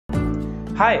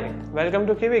Hi, welcome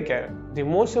to KiviCare, the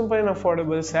most simple and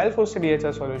affordable self-hosted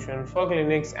EHR solution for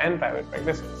clinics and private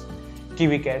practices.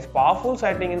 KiviCare's powerful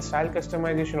setting and style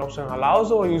customization option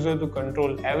allows our user to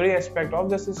control every aspect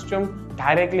of the system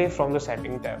directly from the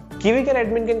setting tab. KiviCare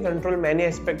admin can control many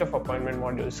aspects of appointment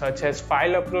modules such as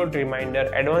file upload, reminder,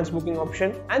 advanced booking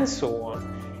option, and so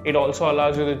on. It also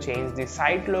allows you to change the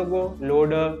site logo,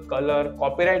 loader, color,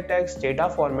 copyright text, data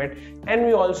format, and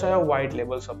we also have white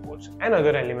label supports and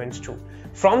other elements too.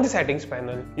 From the settings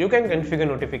panel, you can configure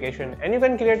notification and you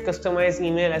can create customized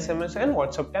email, SMS, and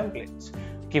WhatsApp templates.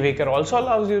 KiviCare also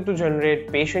allows you to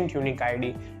generate patient unique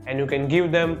ID and you can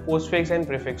give them postfix and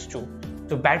prefix too.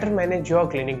 To better manage your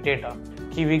clinic data,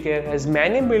 KiviCare has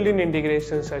many built-in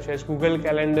integrations such as Google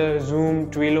Calendar,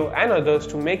 Zoom, Twilio, and others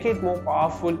to make it more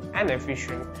powerful and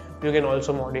efficient. You can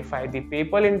also modify the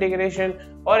PayPal integration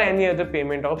or any other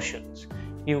payment options.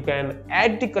 You can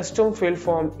add the custom field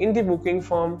form in the booking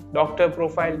form, doctor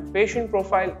profile, patient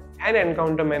profile, and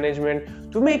encounter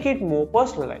management to make it more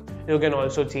personalized. You can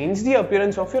also change the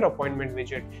appearance of your appointment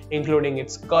widget, including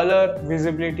its color,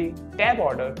 visibility, tab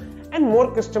order, and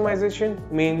more customization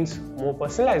means more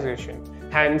personalization,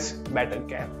 hence better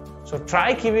care. So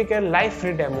try KiviCare live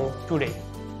free demo today.